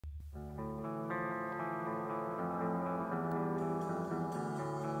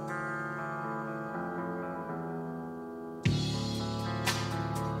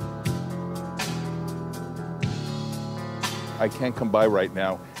I can't come by right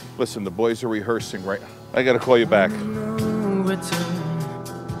now. Listen, the boys are rehearsing right. I gotta call you back. No return.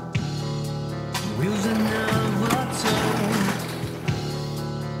 Wheels that never turn.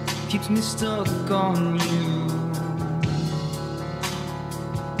 Keeps me stuck on you.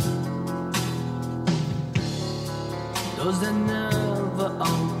 Doors that never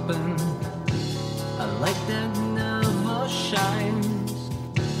open. A light that never shines.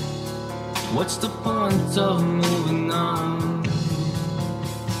 What's the point of moving on?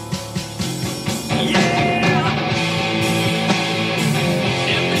 Yeah!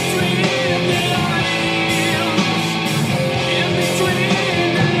 In between the lines. In between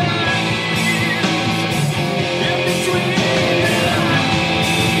the lines. In between the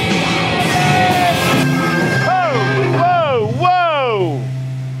lines. Whoa, whoa, whoa!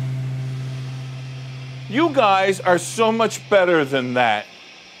 You guys are so much better than that.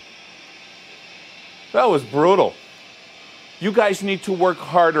 That was brutal. You guys need to work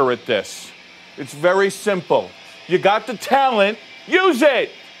harder at this. It's very simple. You got the talent, use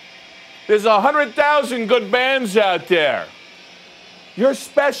it. There's 100,000 good bands out there. You're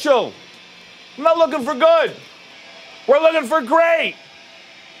special. I'm not looking for good. We're looking for great.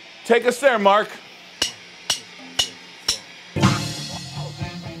 Take us there, Mark.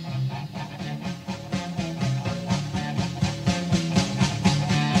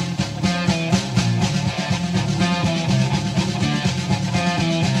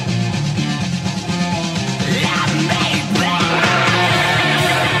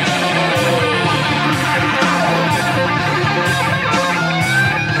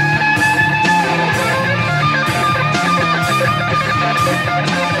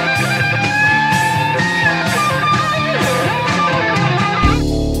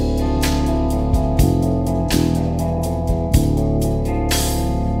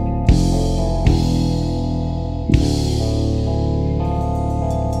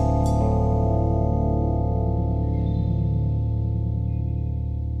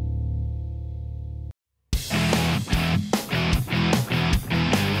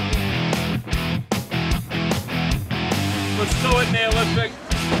 Let's do it, Neolithic.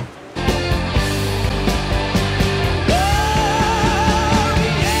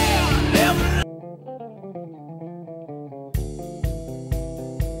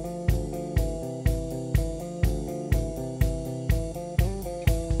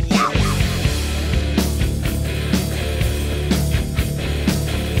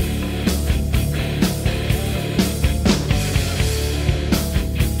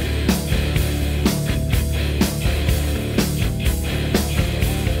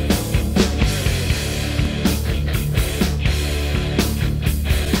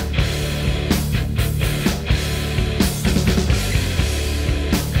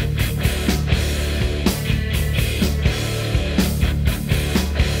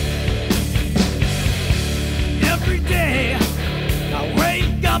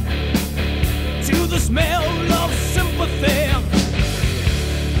 Smell of sympathy.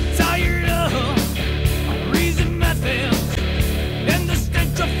 Tired of reason methods and the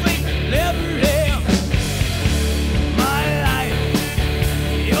stench of fate never ends. My life,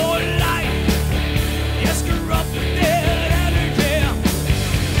 your life, is corrupted energy.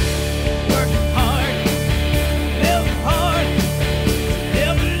 Work hard, live hard,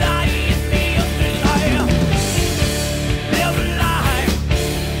 live life in the underlife. Live life,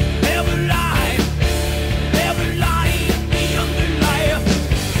 live life. Live life in the underlife.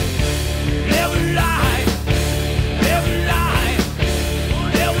 Live life, live life,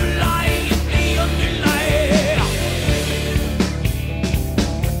 live life in the underlife.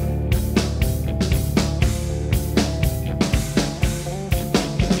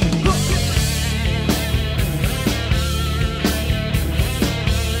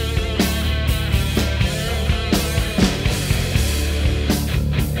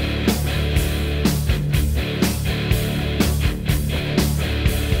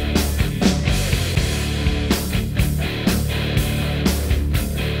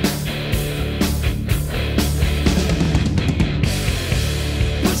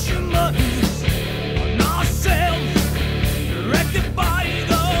 Push your buttons on ourselves, directed by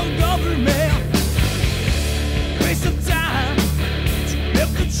the government. Waste of time to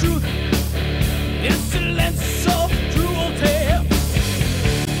live the truth.